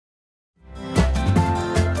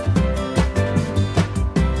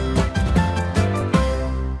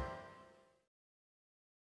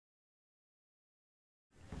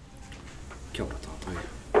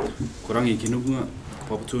Ko rangi ki nukunga,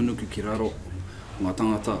 papatūnuku ki raro, ngā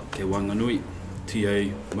tangata ke Wanganui, TA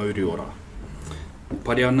Aotearoa.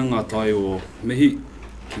 Pare ana ngā tai o mihi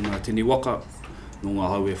ki ngā tini waka, no ngā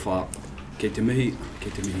haue whā, kei te mihi, kei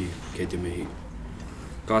te mihi, kei te mihi.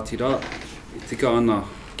 Ka tira, I tika ana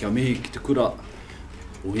kia mihi ki te kura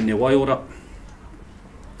o hine waiora,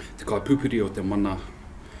 te kai pupuri o te mana,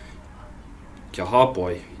 kia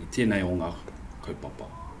hāpai I tēnei o ngā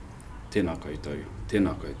kaupapa. Tēnā koutou,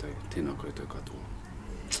 tēnā koutou, tēnā koutou katoa.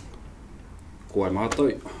 Ko ai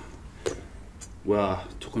mātou, we're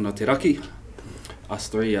tukuna te raki. Us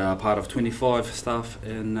three are part of 25 staff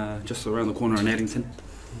in just around the corner in Addington.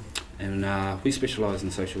 And we specialise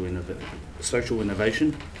in social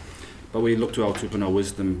innovation, but we look to our tupuna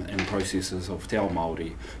wisdom and processes of te ao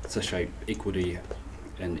Māori to shape equity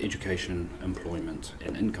in education, employment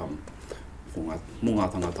and income for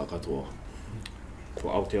ngā tangata katoa,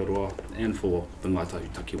 for Aotearoa and for the ngātahu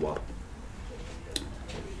takiwā.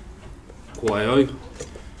 Ko ai au,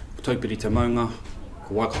 ko taupiri te maunga,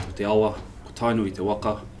 ko waikato te awa, ko tainui te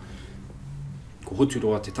waka, ko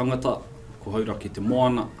huturoa te tangata, ko hauraki te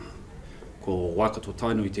moana, ko waikato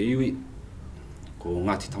tainui te iwi, ko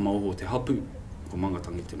Ngāti Tamaoho te hapu, ko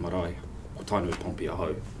mangatangi te marae, ko tainui pompi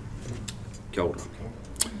ahau. Kia ora.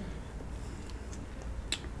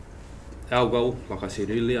 Our goal, like I said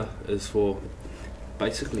earlier, is for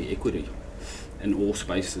basically equity in all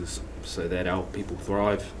spaces so that our people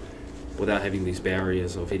thrive without having these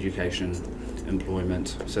barriers of education,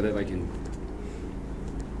 employment, so that they can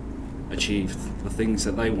achieve the things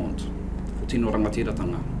that they want. Ko tino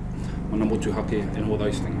rangatiratanga, mana motuhake and all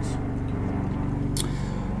those things.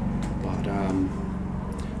 But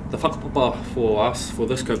the whakapapa for us, for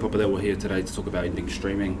this kaupapa that we're here today to talk about ending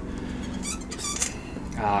streaming,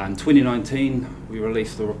 in 2019 we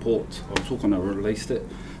released the report, or Tōkana released it,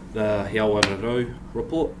 the Aotearoa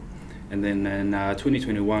report, and then in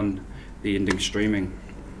 2021 the ending streaming.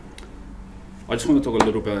 I just want to talk a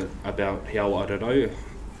little bit about Aotearoa.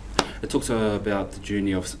 It talks about the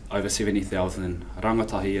journey of over 70,000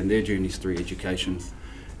 rangatahi and their journeys through education,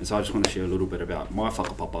 and so I just want to share a little bit about my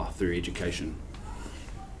whakapapa through education.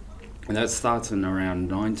 And that starts in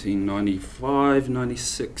around 1995,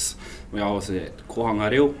 96, where I was at Kohanga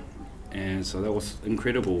Reo, and so that was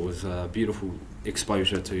incredible. It was a beautiful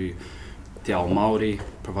exposure to te ao Māori,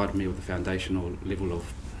 provided me with a foundational level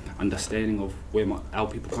of understanding of where our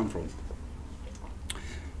people come from.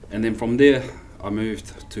 And then from there, I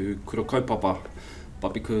moved to kura kaupapa,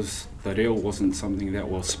 but because the reo wasn't something that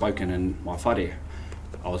was spoken in my whare,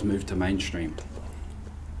 I was moved to mainstream.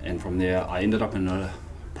 And from there, I ended up in a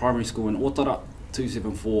primary school in Otara,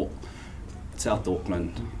 274, South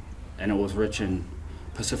Auckland, and it was rich in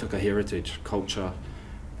Pacifica heritage, culture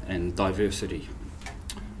and diversity.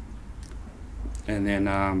 And then,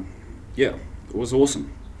 yeah, it was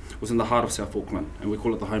awesome. It was in the heart of South Auckland, and we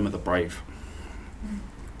call it the home of the brave.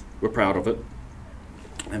 We're proud of it.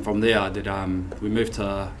 And from there, we moved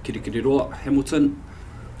to Kirikiriroa, Hamilton,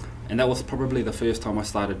 and that was probably the first time I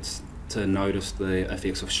started to notice the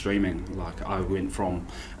effects of streaming. Like, I went from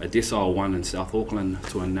a decile 1 in South Auckland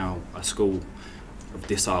to now a school of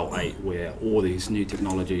decile 8 where all these new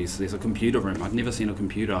technologies, there's a computer room. I'd never seen a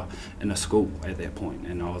computer in a school at that point,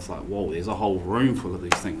 and I was like, whoa, there's a whole room full of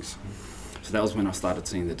these things. So that was when I started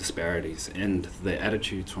seeing the disparities and the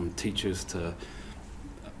attitudes from teachers to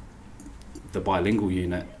the bilingual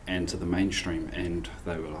unit and to the mainstream, and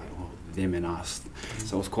they were like, well, them and us.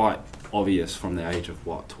 So it was quite obvious from the age of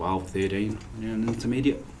 12, 13, in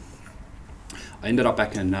intermediate. I ended up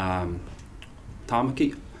back in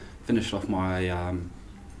Tāmaki, finished off my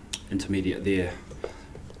intermediate there,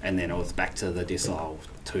 and then I was back to the decile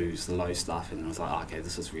 2s, the low stuff, and I was like, okay,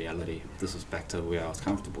 this is reality. This is back to where I was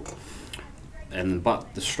comfortable.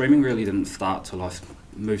 But the streaming really didn't start till I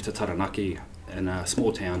moved to Taranaki in a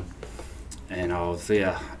small town, and I was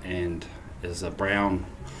there, and as a brown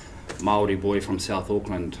Māori boy from South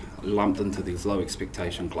Auckland, lumped into these low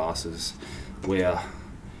expectation classes where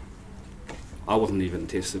I wasn't even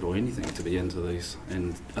tested or anything to be into these,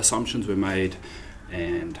 and assumptions were made,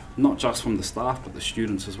 and not just from the staff but the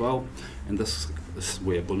students as well, and this is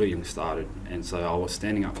where bullying started. And so I was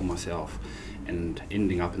standing up for myself and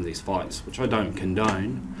ending up in these fights, which I don't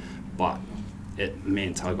condone, but it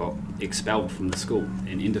meant I got expelled from the school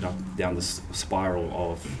and ended up down this spiral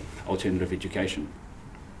of alternative education.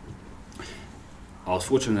 I was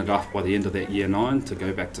fortunate enough by the end of that year 9 to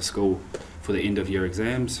go back to school for the end of year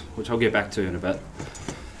exams, which I'll get back to in a bit.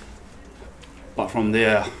 But from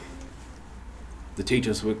there, the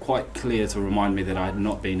teachers were quite clear to remind me that I had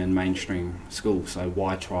not been in mainstream school, so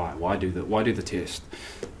why try? Why do the test?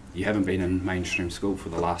 you haven't been in mainstream school for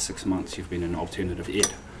the last 6 months, you've been in alternative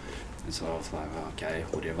ed. And so I was like, okay,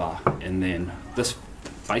 whatever. And then this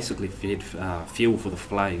basically fed fuel for the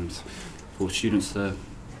flames for students to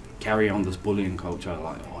carry on this bullying culture,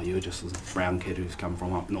 like, oh, you're just a brown kid who's come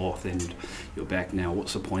from up north and you're back now,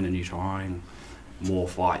 what's the point in you trying? More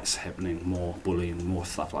fights happening, more bullying, more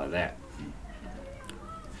stuff like that.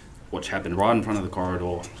 Which happened right in front of the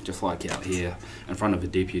corridor, just like out here, in front of the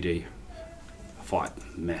deputy. Fight,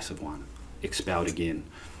 massive one, expelled again.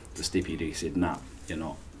 This deputy said, nah, you're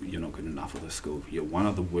not good enough for this school. You're one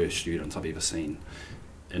of the worst students I've ever seen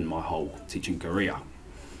in my whole teaching career.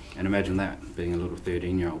 And imagine that, being a little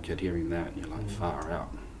 13-year-old kid hearing that, and you're like, far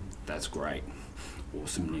out. That's great,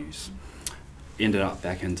 awesome news. Ended up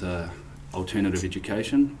back into alternative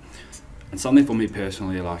education. And something for me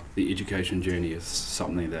personally, like the education journey is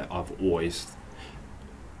something that I've always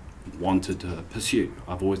wanted to pursue.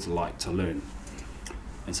 I've always liked to learn.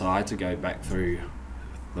 And so I had to go back through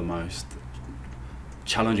the most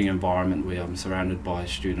challenging environment where I'm surrounded by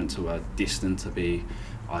students who are destined to be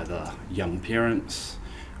either young parents,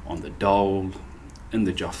 on the dole, in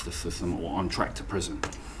the justice system, or on track to prison.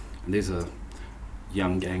 And these are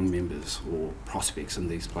young gang members or prospects in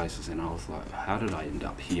these places, and I was like, how did I end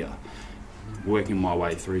up here? Working my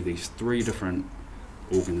way through these 3 different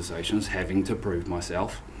organisations, having to prove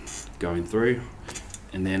myself, going through,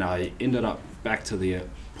 and then I ended up back to the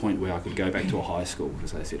point where I could go back to a high school,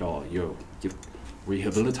 because they said, oh, you're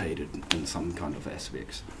rehabilitated in some kind of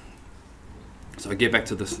aspects. So I get back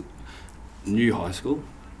to this new high school,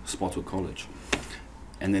 Spottswood College,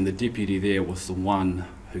 and then the deputy there was the one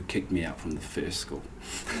who kicked me out from the first school.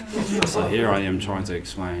 So here I am trying to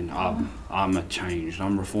explain, I'm a changed,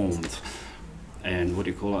 I'm reformed, and what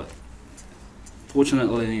do you call it?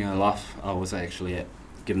 Fortunately enough, I was actually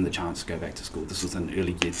given the chance to go back to school. This was in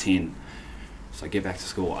early year 10. So I get back to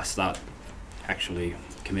school, I start actually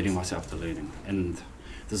committing myself to learning, and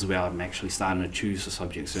this is where I'm actually starting to choose the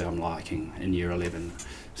subjects that I'm liking in year 11,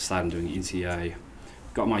 starting doing NCA,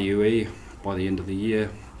 got my UE by the end of the year,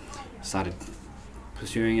 started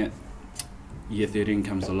pursuing it. Year 13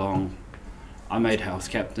 comes along, I made house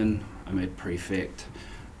captain, I made prefect,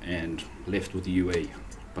 and left with the UE.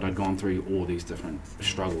 But I'd gone through all these different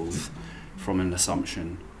struggles, from an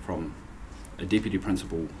assumption, from a deputy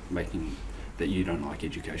principal making that you don't like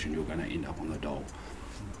education, you're going to end up on the dole.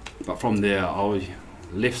 But from there, I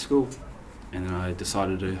left school, and then I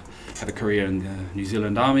decided to have a career in the New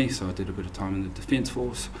Zealand Army, so I did a bit of time in the Defence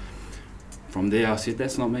Force. From there I said,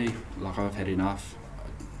 that's not me, like I've had enough.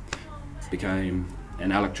 I became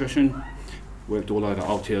an electrician, worked all over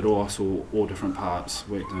Aotearoa, saw all different parts,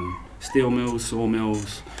 worked in steel mills,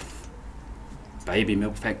 sawmills, baby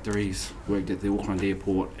milk factories, worked at the Auckland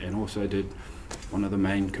airport, and also did one of the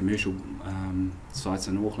main commercial sites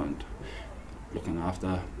in Auckland, looking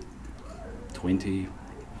after 20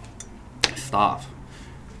 staff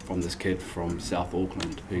from this kid from South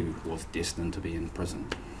Auckland who was destined to be in prison.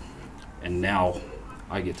 And now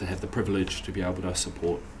I get to have the privilege to be able to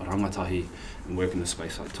support rangatahi and work in a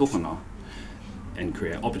space like tōkana and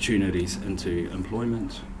create opportunities into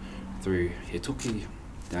employment through he tuki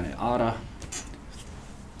down at Ara,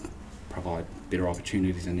 provide better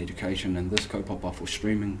opportunities in education and this kaupapa for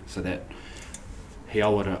streaming, so that he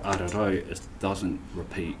Aotearoa doesn't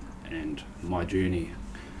repeat, and my journey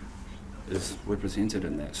is represented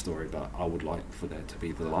in that story, but I would like for that to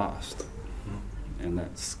be the last. And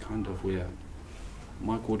that's kind of where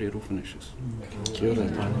my kōrero finishes. Kia ora.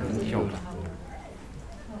 Kia ora.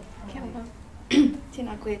 Kia ora.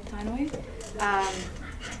 Tēnā koe tānui.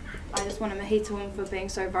 I just want to mahi to him for being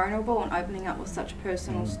so vulnerable and opening up with such a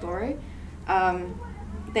personal story.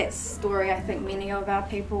 That story I think many of our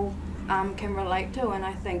people can relate to, and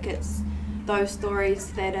I think it's those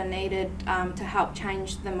stories that are needed to help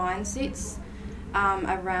change the mindsets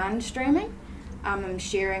around streaming. And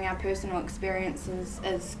sharing our personal experiences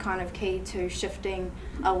is kind of key to shifting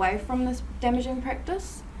away from this damaging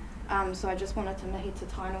practice. So I just wanted to mihi te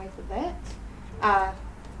tainui for that.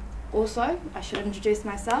 Also, I should introduce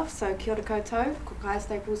myself. So kia ora koutou, ko Kai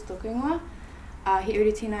Staples tōku ingoa. He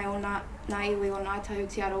uri tēnei o ngā iwi o ngā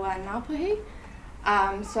Aotearoa and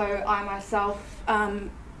Ngāpuhi. So I myself, I'm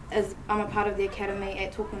a part of the academy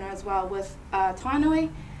at Tōkuna as well with Tainui.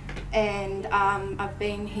 And I've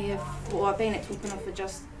been at Tōkuna for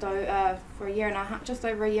just over a year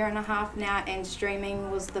and a half now, and streaming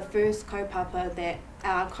was the first kaupapa that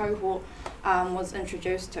our cohort was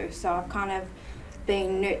introduced to. So I've kind of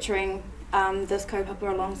been nurturing this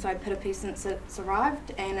kaupapa alongside Pirapi since it's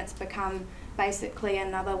arrived, and it's become basically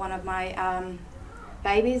another one of my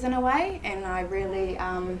babies in a way, and I really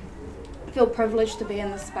feel privileged to be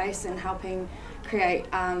in this space and helping create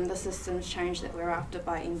the systems change that we're after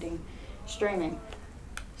by ending streaming.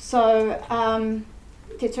 So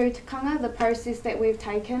te tūtikanga, the process that we've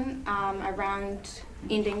taken around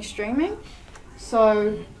ending streaming.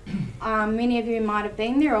 So many of you might have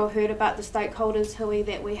been there or heard about the stakeholders hui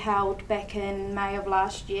that we held back in May of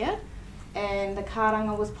last year, and the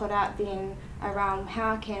karanga was put out then around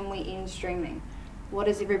how can we end streaming. What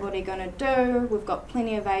is everybody going to do? We've got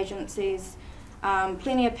plenty of agencies,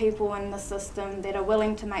 plenty of people in the system that are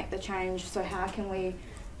willing to make the change, so how can we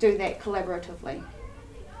do that collaboratively?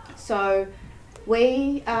 So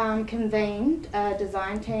we convened a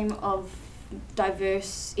design team of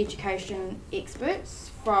diverse education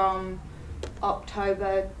experts from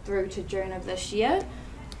October through to June of this year,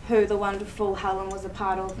 who the wonderful Helen was a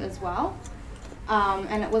part of as well.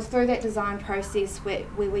 And it was through that design process where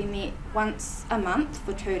we met once a month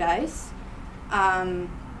for 2 days. And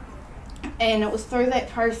it was through that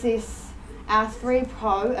process our 3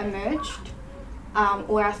 po emerged,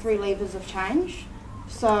 or our 3 levers of change.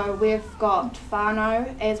 So we've got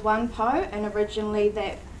whānau as 1 po, and originally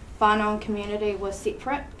that whānau and community was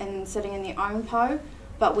separate and sitting in their own po,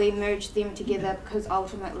 but we merged them together because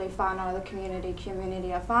ultimately whānau are the community,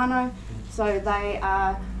 community are whānau. So they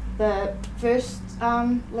are the first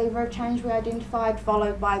lever of change we identified,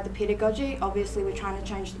 followed by the pedagogy. Obviously we're trying to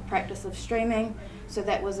change the practice of streaming, so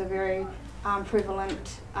that was a very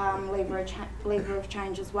prevalent lever of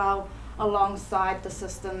change as well, alongside the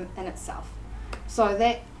system in itself. So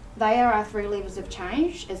that they are our 3 levers of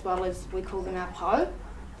change, as well as we call them our po.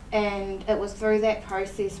 And it was through that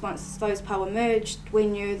process, once those po emerged, we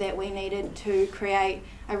knew that we needed to create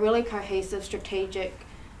a really cohesive strategic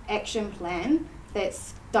action plan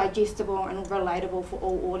that's digestible and relatable for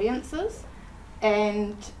all audiences.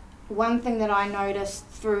 And one thing that I noticed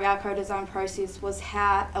through our co-design process was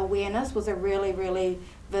how awareness was a really, really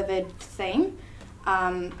vivid theme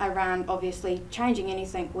around obviously changing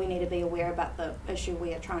anything. We need to be aware about the issue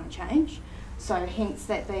we are trying to change. So hence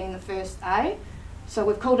that being the first A. So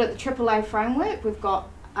we've called it the AAA framework. We've got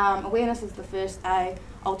awareness as the first A,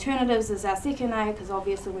 alternatives is our second A, because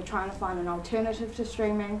obviously we're trying to find an alternative to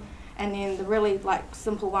streaming, and then the really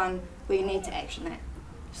simple one, we need to action that.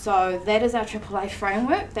 So that is our AAA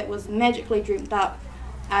framework that was magically dreamt up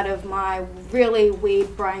out of my really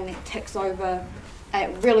weird brain that ticks over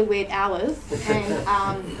at really weird hours. And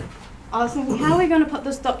I was thinking, how are we going to put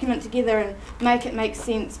this document together and make it make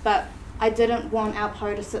sense? But I didn't want our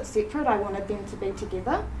po to sit separate, I wanted them to be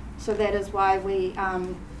together. So that is why we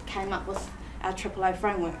came up with our AAA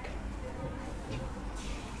framework.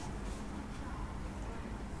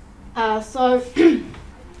 So,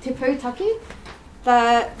 te pūtaki,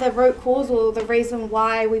 the root cause or the reason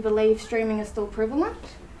why we believe streaming is still prevalent.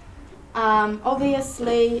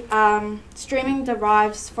 Obviously, streaming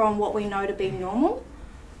derives from what we know to be normal.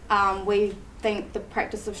 We think the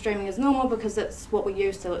practice of streaming is normal because it's what we're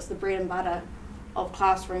used to, it's the bread and butter of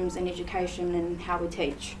classrooms and education and how we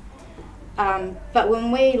teach. But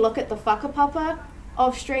when we look at the whakapapa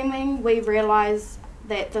of streaming, we realise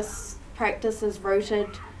that this practice is rooted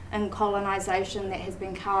in colonisation that has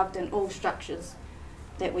been carved in all structures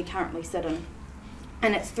that we currently sit in.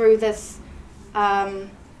 And it's through this,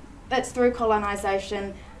 it's through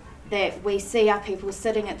colonisation that we see our people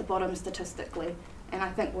sitting at the bottom statistically. And I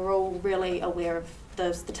think we're all really aware of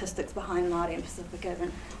the statistics behind Māori and Pacifica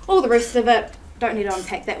and all the rest of it. Don't need to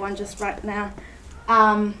unpack that one just right now.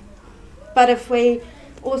 But if we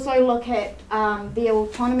also look at the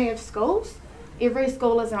autonomy of schools, every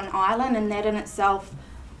school is an island, and that in itself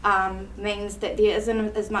means that there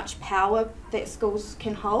isn't as much power that schools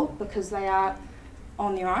can hold because they are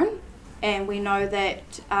on their own. And we know that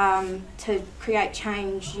to create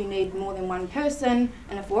change you need more than one person,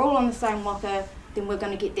 and if we're all on the same waka, then we're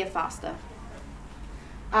going to get there faster.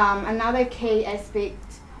 Another key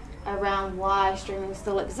aspect around why streaming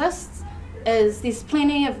still exists is there's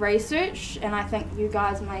plenty of research, and I think you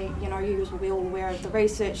guys may, you guys will be all aware of the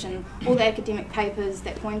research and all the academic papers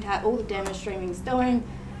that point out all the damage streaming is doing,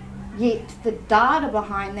 yet the data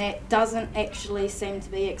behind that doesn't actually seem to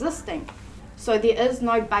be existing. So there is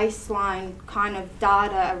no baseline kind of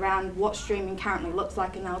data around what streaming currently looks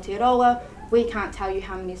like in Aotearoa. We can't tell you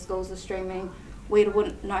how many schools are streaming. We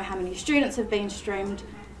wouldn't know how many students have been streamed.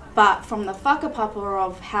 But from the whakapapa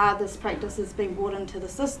of how this practice has been brought into the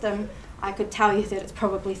system, I could tell you that it's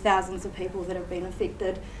probably thousands of people that have been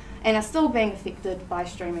affected and are still being affected by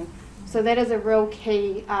streaming. So that is a real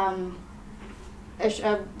key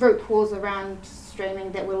root cause around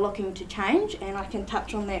streaming that we're looking to change, and I can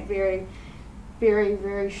touch on that very, very,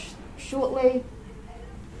 very shortly.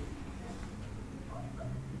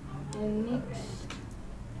 And next.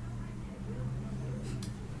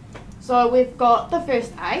 So we've got the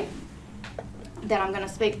first A that I'm going to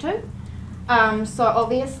speak to. So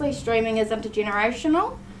obviously streaming is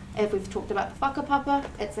intergenerational. If we've talked about the whakapapa,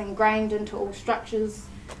 it's ingrained into all structures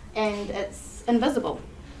and it's invisible.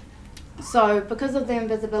 So because of the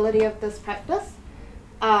invisibility of this practice,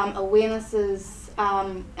 awareness is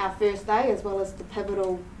our first A, as well as the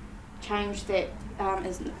pivotal change that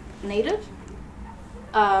is needed.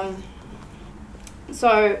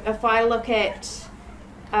 So if I look at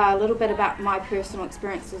a little bit about my personal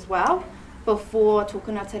experience as well, before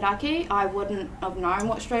tōkuna te raki, I wouldn't have known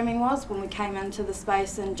what streaming was. When we came into the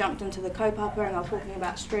space and jumped into the kaupapa and I was talking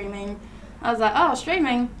about streaming, I was like, oh,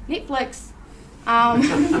 streaming, Netflix,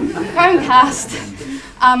 Chromecast.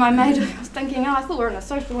 I was thinking, oh, I thought we were in a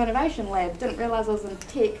social innovation lab, didn't realise I was in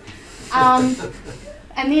tech.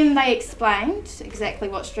 And then they explained exactly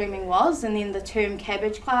what streaming was, and then the term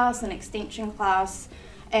cabbage class and extension class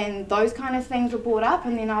and those kind of things were brought up,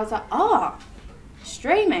 and then I was like, oh,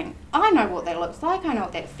 streaming, I know what that looks like, I know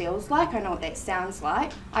what that feels like, I know what that sounds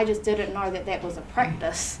like. I just didn't know that that was a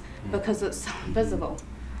practice because it's so invisible.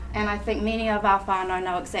 And I think many of our whānau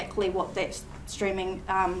know exactly what that streaming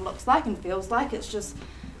looks like and feels like. It's just,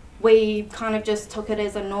 we kind of just took it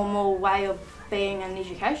as a normal way of being in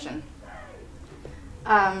education.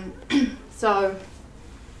 So,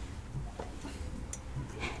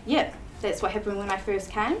 yeah, that's what happened when I first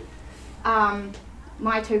came.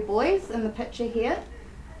 My two boys in the picture here,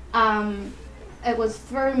 it was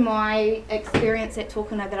through my experience at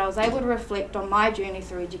Tōkuna that I was able to reflect on my journey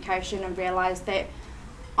through education and realise that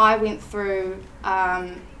I went through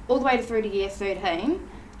all the way through to year 13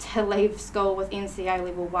 to leave school with NCA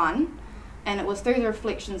level 1, and it was through the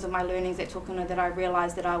reflections of my learnings at Tōkuna that I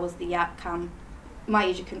realised that I was the outcome,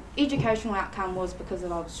 my educational outcome was because I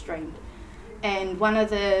was streamed. And one of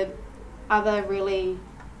the other really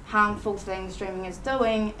harmful things streaming is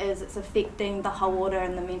doing is it's affecting the whole order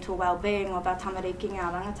and the mental well-being of our tamariki and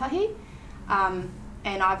our rangatahi.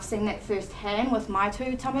 And I've seen that firsthand with my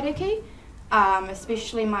two tamariki,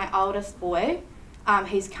 especially my oldest boy.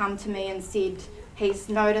 He's come to me and said he's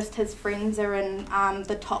noticed his friends are in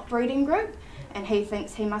the top reading group, and he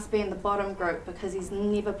thinks he must be in the bottom group because he's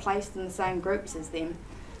never placed in the same groups as them.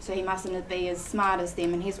 So he mustn't be as smart as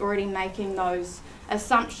them, and he's already making those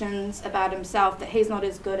assumptions about himself that he's not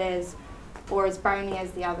as good as or as brainy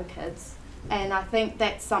as the other kids. And I think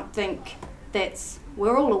that's something that's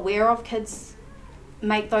we're all aware of. Kids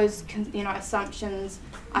make those assumptions.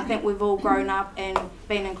 I think we've all grown up and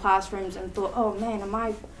been in classrooms and thought, oh man, am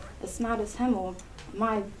I as smart as him, or am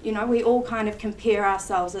I, we all kind of compare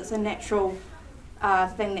ourselves. It's a natural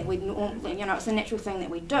thing that we it's a natural thing that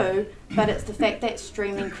we do, but it's the fact that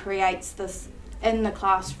streaming creates this in the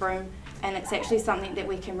classroom, and it's actually something that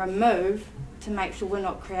we can remove to make sure we're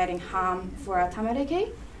not creating harm for our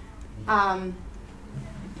tamariki.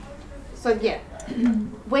 So yeah,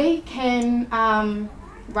 we can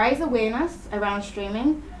raise awareness around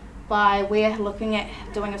streaming by we're looking at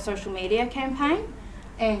doing a social media campaign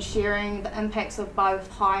and sharing the impacts of both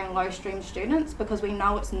high and low stream students, because we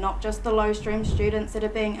know it's not just the low stream students that are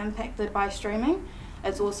being impacted by streaming,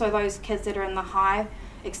 it's also those kids that are in the high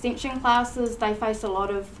extension classes. They face a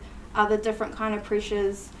lot of other different kind of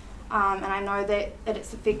pressures, and I know that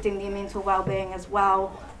it's affecting their mental well-being as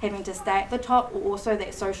well, having to stay at the top, or also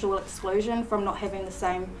that social exclusion from not having the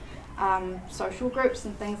same social groups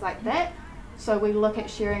and things like that. So we look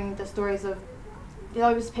at sharing the stories of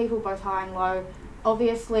those people, both high and low,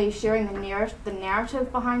 obviously sharing the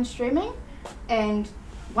narrative behind streaming, and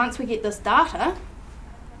once we get this data,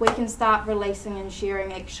 we can start releasing and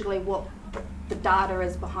sharing actually what the data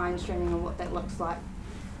is behind streaming and what that looks like.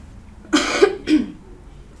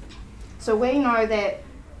 So we know that,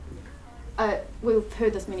 we've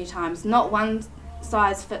heard this many times, not one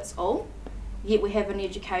size fits all, yet we have an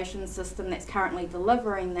education system that's currently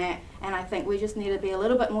delivering that, and I think we just need to be a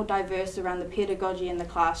little bit more diverse around the pedagogy in the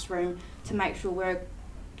classroom to make sure we're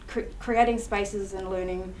creating spaces and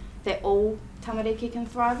learning that all tamariki can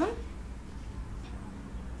thrive in.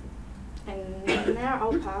 And now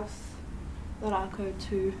I'll pass the rākau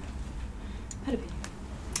to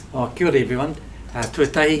Piripi. Kia ora everyone.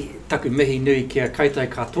 Tuatai taku mihi nui kia koutou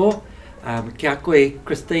katoa. Kia koe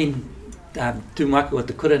Christine tūmaku o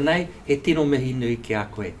te kura nei, he tino mihi nui ki a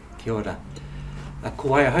koe. Kia ora.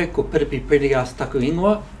 Ko ai ahau, ko Piripi Predigas taku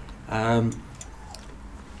ingoa.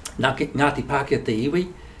 Ngāti Pākehā te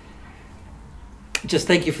iwi. Just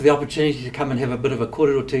thank you for the opportunity to come and have a bit of a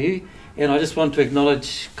kōrero to you. And I just want to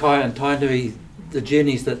acknowledge Kai and Tainui, the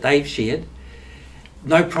journeys that they've shared.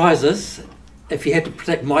 No prizes. If you had to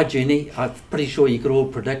predict my journey, I'm pretty sure you could all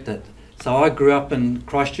predict it. So I grew up in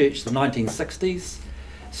Christchurch, the 1960s.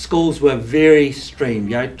 Schools were very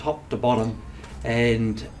streamed, top to bottom,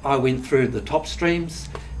 and I went through the top streams,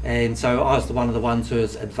 and so I was one of the ones who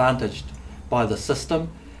was advantaged by the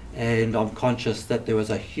system, and I'm conscious that there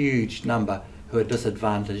was a huge number who are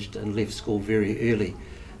disadvantaged and left school very early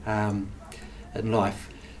in life.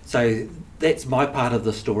 So that's my part of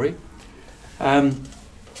the story.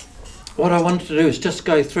 What I wanted to do is just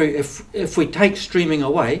go through, if we take streaming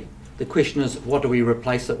away, the question is, what do we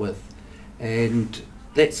replace it with? And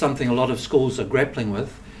that's something a lot of schools are grappling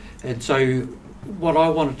with. And so what I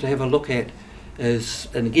wanted to have a look at is,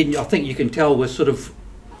 and again, I think you can tell we're sort of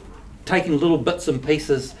taking little bits and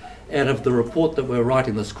pieces out of the report that we're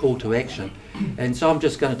writing, this call to action. And so I'm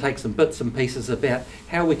just going to take some bits and pieces about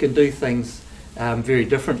how we can do things very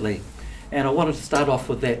differently. And I wanted to start off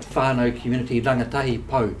with that whānau community rangatahi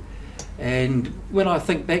pou. And when I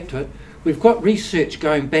think back to it, we've got research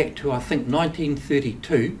going back to, I think,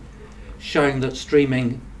 1932, showing that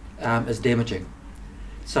streaming is damaging.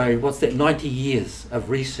 So what's that, 90 years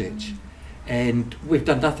of research, and we've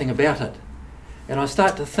done nothing about it. And I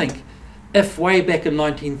start to think, if way back in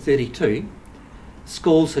 1932,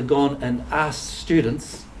 schools had gone and asked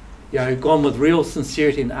students, gone with real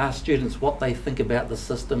sincerity and asked students what they think about the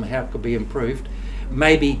system, how it could be improved,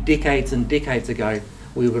 maybe decades and decades ago,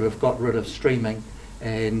 we would have got rid of streaming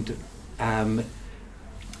and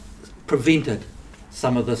prevented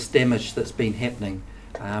some of this damage that's been happening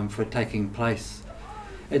for taking place.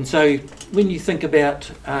 And so when you think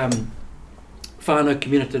about whānau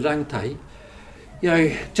community rangatahi,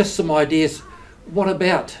 just some ideas. What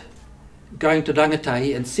about going to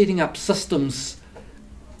rangatahi and setting up systems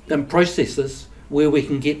and processes where we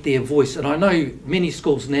can get their voice? And I know many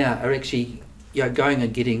schools now are actually going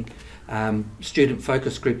and getting student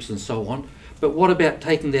focus groups and so on, but what about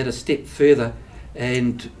taking that a step further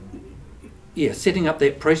and setting up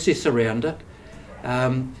that process around it?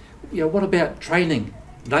 What about training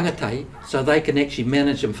rangatahi so they can actually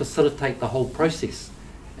manage and facilitate the whole process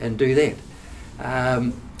and do that?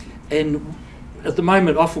 And at the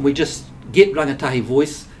moment, often we just get rangatahi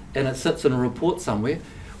voice and it sits in a report somewhere.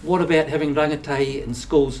 What about having rangatahi in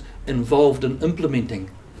schools involved in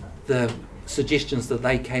implementing the suggestions that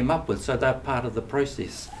they came up with, so they're part of the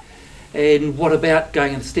process? And what about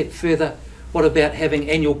going a step further? What about having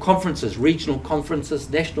annual conferences, regional conferences,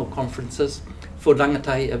 national conferences for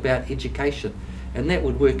rangatahi about education? And that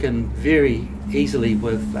would work in very easily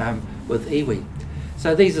with iwi.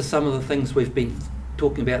 So these are some of the things we've been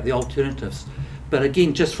talking about, the alternatives. But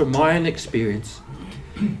again, just from my own experience,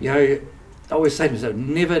 I always say to myself,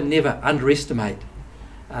 never underestimate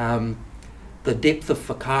the depth of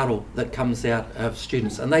whakaaro that comes out of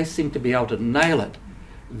students. And they seem to be able to nail it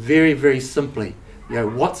very, very simply.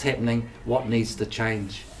 What's happening, what needs to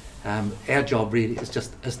change. Our job really is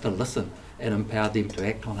to listen and empower them to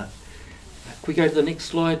act on it. Can we go to the next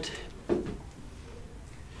slide?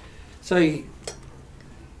 So,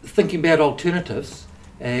 thinking about alternatives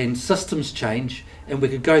and systems change, and we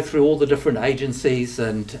could go through all the different agencies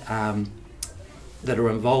and that are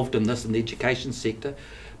involved in this in the education sector,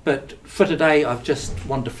 but for today I've just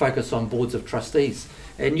wanted to focus on boards of trustees,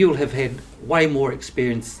 and you'll have had way more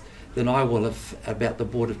experience than I will have about the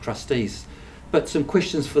board of trustees, but some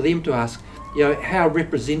questions for them to ask. How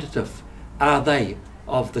representative are they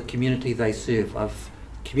of the community they serve, of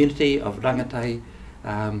community, of rangatahi,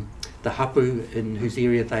 the hapu in whose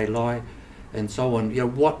area they lie, and so on?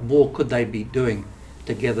 What more could they be doing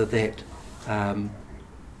to gather that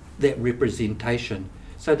that representation?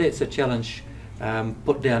 So that's a challenge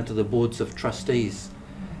put down to the boards of trustees,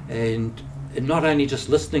 and not only just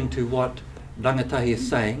listening to what rangatahi is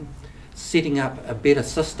saying, setting up a better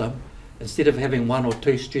system. Instead of having 1 or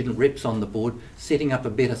 2 student reps on the board, setting up a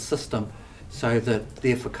better system so that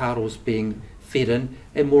their whakaaro is being fed in,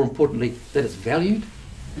 and more importantly, that it's valued.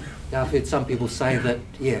 I've heard some people say that,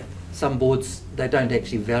 some boards, they don't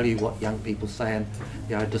actually value what young people say and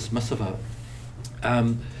are dismissive of it.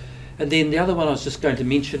 And then the other one I was just going to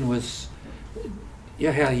mention was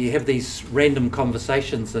how you have these random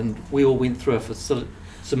conversations, and we all went through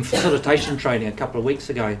some facilitation training a couple of weeks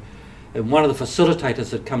ago, and one of the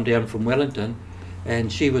facilitators had come down from Wellington,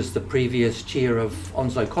 and she was the previous chair of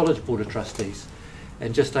Onslow College Board of Trustees,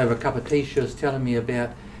 and just over a cup of tea she was telling me about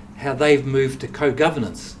how they've moved to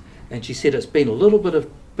co-governance, and she said it's been a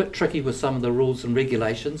bit tricky with some of the rules and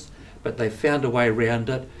regulations, but they've found a way around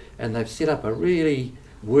it, and they've set up a really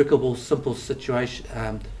workable, simple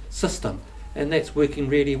system, and that's working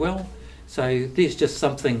really well. So there's just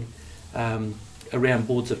something around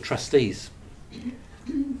boards of trustees.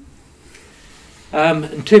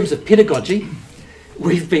 In terms of pedagogy,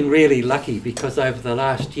 we've been really lucky because over the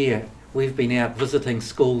last year we've been out visiting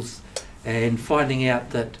schools and finding out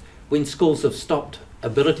that when schools have stopped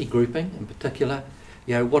ability grouping in particular,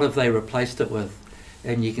 you know, what have they replaced it with?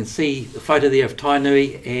 And you can see the photo there of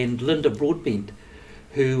Tainui and Linda Broadbent,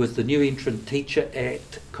 who was the new entrant teacher at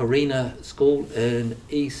Corina School in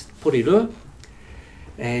East Porirua.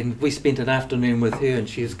 And we spent an afternoon with her and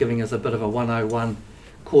she was giving us a bit of a 101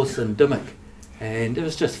 course in DIMIC. And it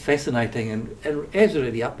was just fascinating and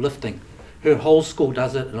absolutely uplifting. Her whole school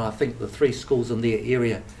does it, and I think the 3 schools in their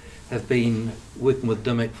area have been working with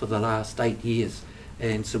DIMIC for the last 8 years,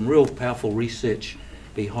 and some real powerful research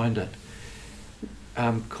behind it.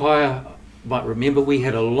 Kaya might remember we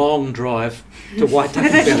had a long drive to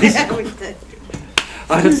Waitaki Valley School. We did.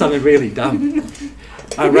 I did something really dumb.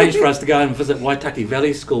 I arranged for us to go and visit Waitaki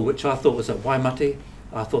Valley School, which I thought was at Waimate.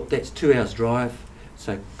 I thought that's 2 hours drive.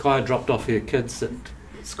 So Kaya dropped off her kids at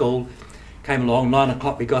school, came along, 9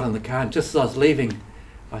 o'clock we got in the car, and just as I was leaving,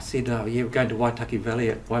 I said, yeah, we're going to Waitaki Valley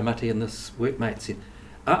at Waimate, and this workmate said,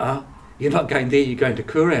 you're not going there, you're going to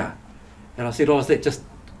Kurau. And I said, is that just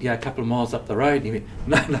a couple of miles up the road? And he went,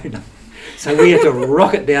 no. So we had to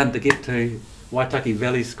rocket down to get to Waitaki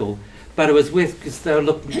Valley School. But it was worth, because they were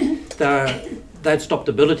looking, they'd stopped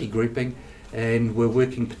ability grouping and were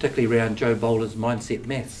working particularly around Joe Bowler's mindset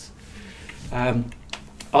maths.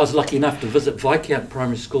 I was lucky enough to visit Viscount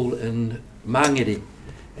Primary School in Mangere,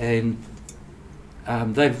 and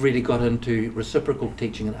they've really got into reciprocal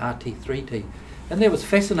teaching and RT3T, and that was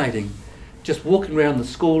fascinating. Just walking around the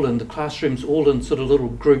school and the classrooms all in sort of little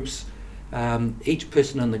groups, each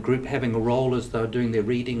person in the group having a role as they were doing their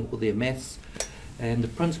reading or their maths, and the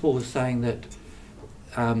principal was saying that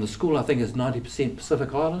the school I think is 90%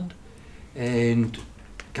 Pacific Island and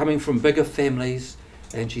coming from bigger families,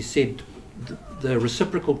 and she said the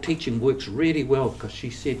reciprocal teaching works really well because she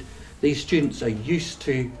said these students are used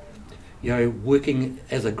to, working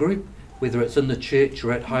as a group, whether it's in the church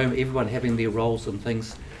or at home, everyone having their roles and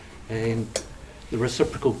things, and the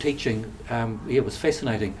reciprocal teaching, it was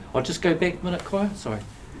fascinating. I'll just go back a minute, Kaya, sorry.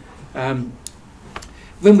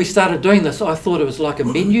 When we started doing this, I thought it was like a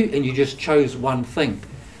menu and you just chose one thing,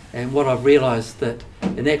 and what I've realised that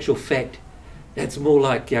in actual fact it's more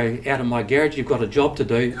like, out of my garage you've got a job to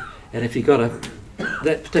do. And if you've got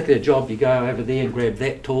that particular job, you go over there and grab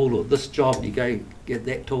that tool, or this job, you go get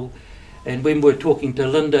that tool. And when we were talking to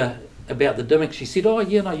Linda about the DIMIC, she said,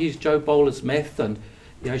 and I use Joe Bowler's math, and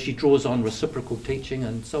she draws on reciprocal teaching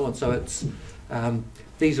and so on. So it's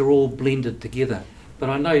these are all blended together. But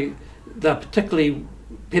I know they're particularly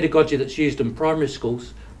pedagogy that's used in primary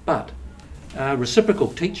schools, but reciprocal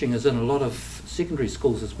teaching is in a lot of secondary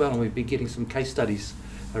schools as well, and we've been getting some case studies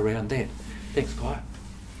around that. Thanks, Kaya.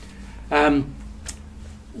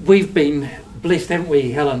 We've been blessed, haven't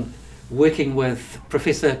we, Helen, working with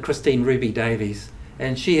Professor Christine Ruby Davies,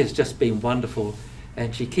 and she has just been wonderful,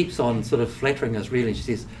 and she keeps on sort of flattering us really. She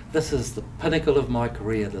says, this is the pinnacle of my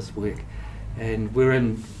career, this work, and we're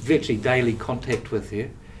in virtually daily contact with her,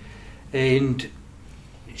 and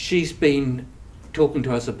she's been talking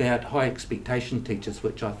to us about high expectation teachers,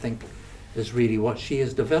 which I think is really what she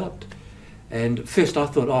has developed. And first I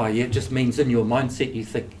thought, it just means in your mindset you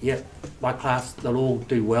think, my class, they'll all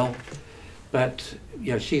do well. But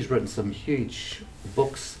she's written some huge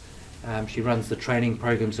books. She runs the training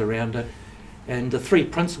programs around it. And the 3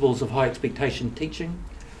 principles of high expectation teaching: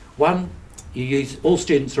 1, all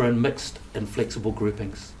students are in mixed and flexible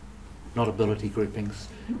groupings, not ability groupings.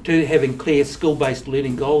 2, having clear skill-based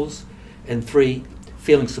learning goals. And 3,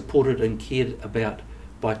 feeling supported and cared about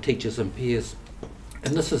by teachers and peers.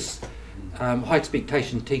 And this is high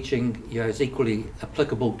expectation teaching is equally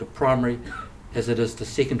applicable to primary as it is to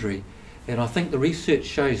secondary. And I think the research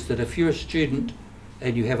shows that if you're a student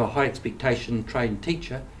and you have a high expectation trained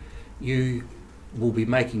teacher, you will be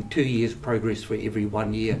making 2 years progress for every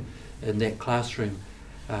 1 year in that classroom.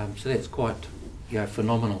 So that's quite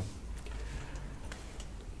phenomenal.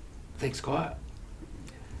 Thanks, Kaya.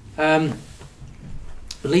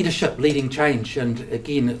 Leadership, leading change, and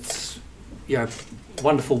again it's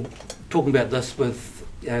wonderful talking about this with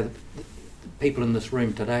people in this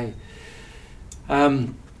room today.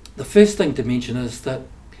 The first thing to mention is that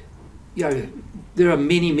there are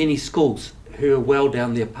many schools who are well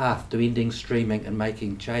down their path to ending streaming and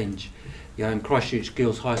making change. And Christchurch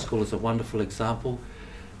Girls High School is a wonderful example.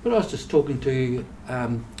 But I was just talking to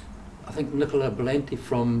I think Nicola Belanti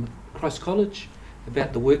from Christ College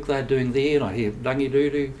about the work they're doing there, and I hear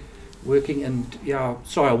Rangiruru working, and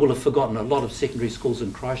sorry, I will have forgotten a lot of secondary schools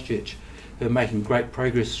in Christchurch who are making great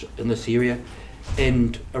progress in this area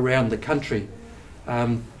and around the country.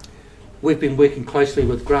 we've been working closely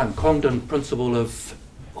with Grant Congdon, principal of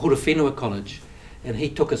Horowhenua College, and he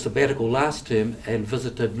took a sabbatical last term and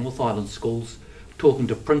visited North Island schools, talking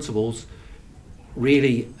to principals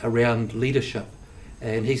really around leadership.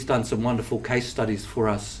 And he's done some wonderful case studies for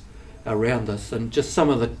us around this, and just some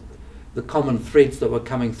of the common threads that were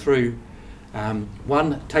coming through.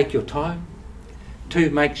 One, take your time.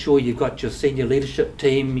 Two, make sure you've got your senior leadership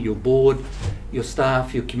team, your board, your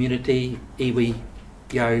staff, your community, iwi,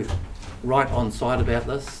 right on side about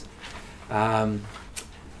this.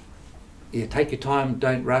 Take your time,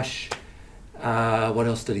 don't rush. What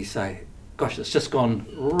else did he say? Gosh, it's just gone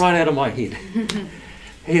right out of my head.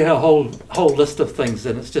 He had a whole list of things,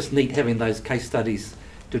 and it's just neat having those case studies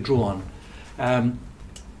to draw on.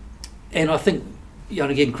 And I think,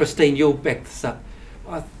 again, Christine, you'll back this up.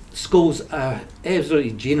 Schools are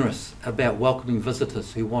absolutely generous about welcoming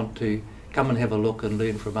visitors who want to come and have a look and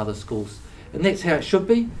learn from other schools. And that's how it should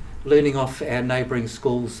be, learning off our neighbouring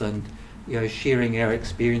schools and sharing our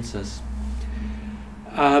experiences.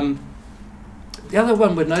 The other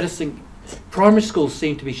one we're noticing, primary schools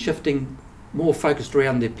seem to be shifting more focused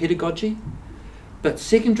around their pedagogy, but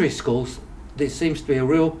secondary schools, there seems to be a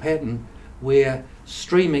real pattern where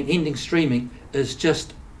ending streaming is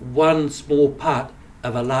just one small part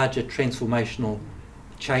of a larger transformational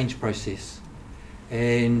change process.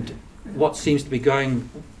 And what seems to be going,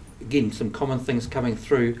 again, some common things coming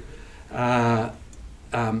through, embedding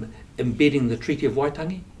the Treaty of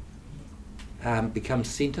Waitangi becomes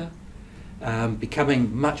centre,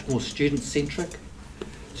 becoming much more student-centric,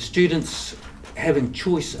 students having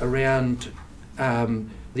choice around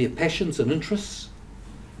their passions and interests.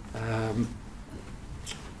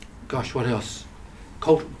 What else?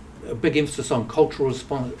 A big emphasis on cultural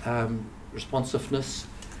responsiveness,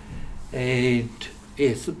 and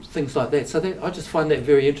things like that. So I just find that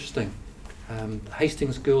very interesting.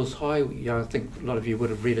 Hastings Girls High, I think a lot of you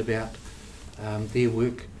would have read about their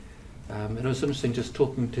work, and it was interesting just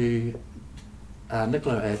talking to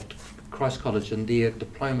Nicola at Christ College and their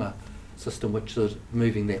diploma system, which is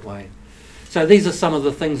moving that way. So these are some of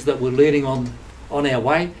the things that we're learning on our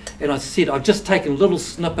way, and I said I've just taken little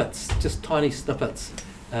snippets, just tiny snippets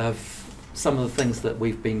of some of the things that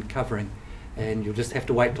we've been covering, and you'll just have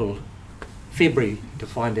to wait till February to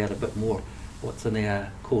find out a bit more what's in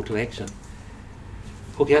our call to action.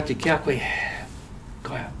 Hoki atu kia koe.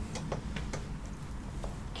 Kaya.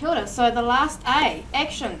 Kia ora. So the last A,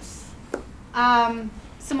 actions.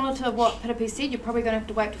 Similar to what Piripi said, you're probably going to have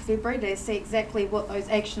to wait till February to see exactly what those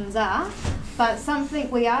actions are. But something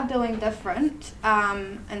we are doing different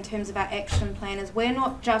in terms of our action plan is we're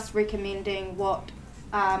not just recommending what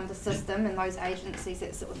the system and those agencies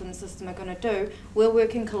that sit within the system are going to do. We're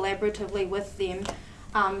working collaboratively with them,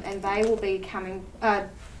 and they will be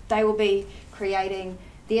creating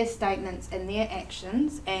their statements and their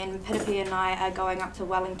actions, and Piripi and I are going up to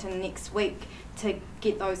Wellington next week to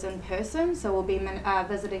get those in person. So we'll be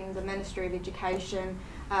visiting the Ministry of Education,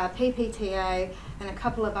 PPTA, and a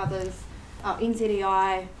couple of others,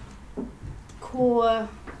 NZEI, CORE,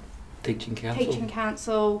 Teaching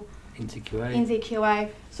Council,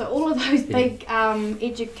 NZQA. So all of those big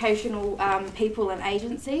educational people and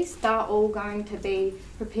agencies, they're all going to be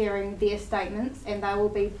preparing their statements, and they will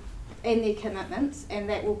be in their commitments, and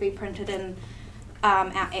that will be printed in our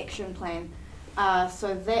action plan.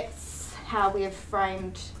 So that's how we have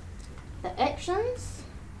framed the actions.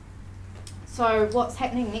 So what's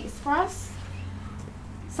happening next for us?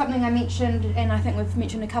 Something I mentioned, and I think we've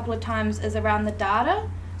mentioned a couple of times, is around the data.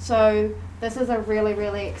 So this is a really,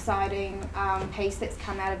 really exciting piece that's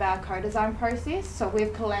come out of our co-design process. So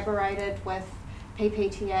we've collaborated with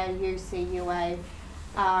PPTA, UCUA,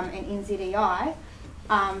 and NZEI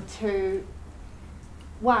to,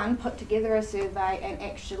 one, put together a survey and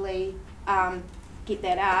actually get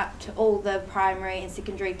that out to all the primary and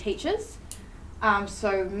secondary teachers.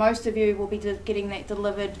 So most of you will be getting that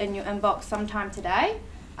delivered in your inbox sometime today.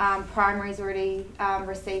 Primary's already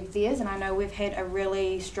received theirs, and I know we've had a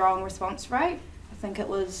really strong response rate. I think it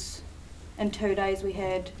was in 2 days we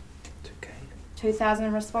had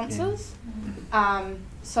 2,000 responses. Yeah.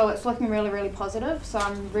 So it's looking really, really positive. So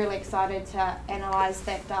I'm really excited to analyse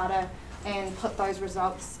that data and put those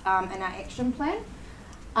results in our action plan.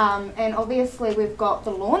 And obviously we've got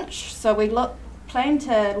the launch. So we plan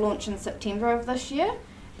to launch in September of this year.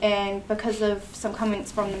 And because of some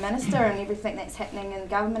comments from the Minister and everything that's happening in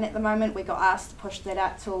government at the moment, we got asked to push that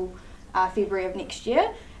out till February of next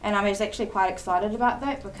year. And I was actually quite excited about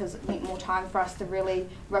that because it meant more time for us to really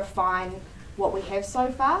refine what we have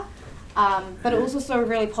so far. But it was also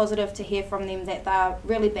really positive to hear from them that they're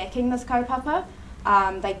really backing this kaupapa.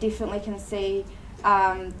 They definitely can see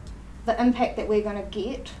the impact that we're going to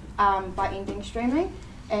get by ending streaming.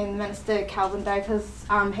 And Minister Calvin Davis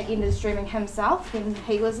ended streaming himself when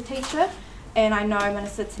he was a teacher. And I know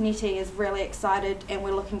Minister Taneti is really excited, and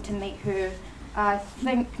we're looking to meet her, I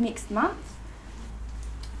think, next month.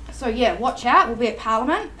 So yeah, watch out. We'll be at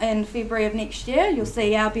Parliament in February of next year. You'll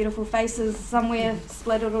see our beautiful faces somewhere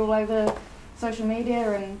splattered all over social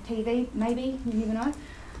media and TV, maybe, you never know.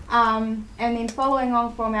 And then following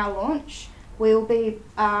on from our launch, we'll be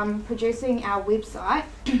producing our website,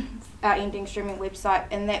 our ending streaming website,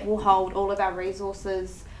 and that will hold all of our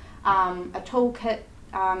resources, a toolkit,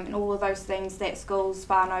 and all of those things that schools,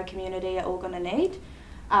 whānau, community are all going to need.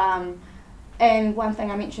 And one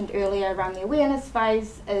thing I mentioned earlier around the awareness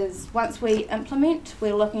phase is once we implement,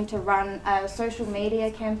 we're looking to run a social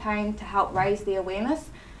media campaign to help raise the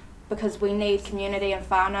awareness, because we need community and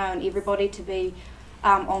whānau and everybody to be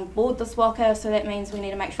on board this waka. So that means we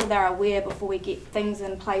need to make sure they're aware before we get things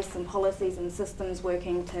in place and policies and systems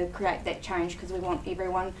working to create that change, because we want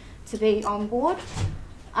everyone to be on board.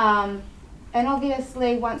 And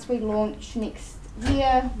obviously once we launch next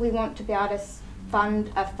year, we want to be able to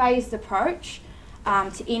fund a phased approach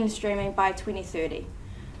to end streaming by 2030.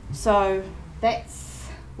 So that's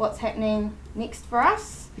what's happening next for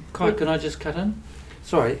us. Can I just cut in?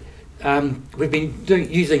 Sorry. We've been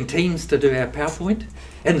using Teams to do our PowerPoint,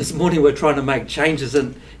 and this morning we're trying to make changes,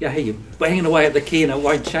 and hey, you're banging away at the key and it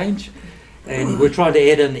won't change. And we're trying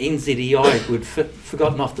to add in NZEI. We'd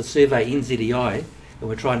forgotten off the survey NZEI, and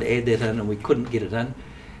we're trying to add that in, and we couldn't get it in.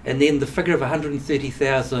 And then the figure of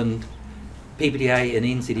 130,000 PPDA and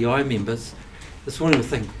NZEI members, this morning we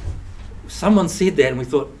think, someone said that and we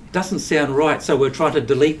thought, doesn't sound right, so we're trying to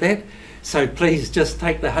delete that. So please just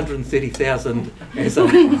take the 130,000 as a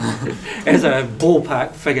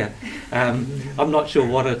ballpark figure. I'm not sure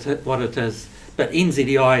what it is, but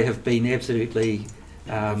NZEI have been absolutely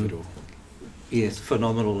phenomenal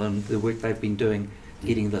in the work they've been doing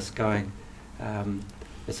getting this going.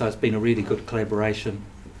 So it's been a really good collaboration.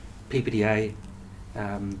 PPDA,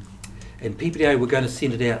 and PPDA were going to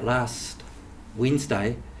send it out last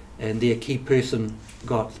Wednesday, and their key person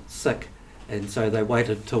got sick, and so they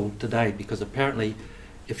waited till today, because apparently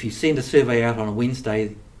if you send a survey out on a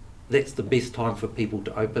Wednesday, that's the best time for people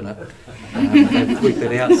to open it. They've worked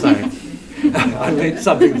it out, so I learned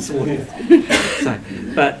something this morning. So,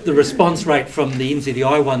 but the response rate from the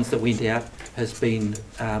NZEI ones that went out has been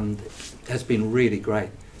really great.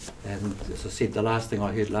 And as I said, the last thing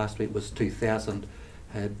I heard last week was 2,000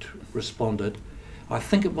 had responded. I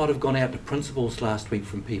think it might have gone out to principals last week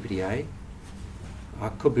from PPDA. I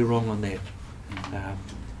could be wrong on that.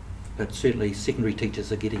 But certainly secondary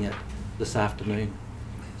teachers are getting it this afternoon.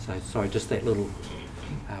 So sorry, just that little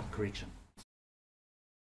correction.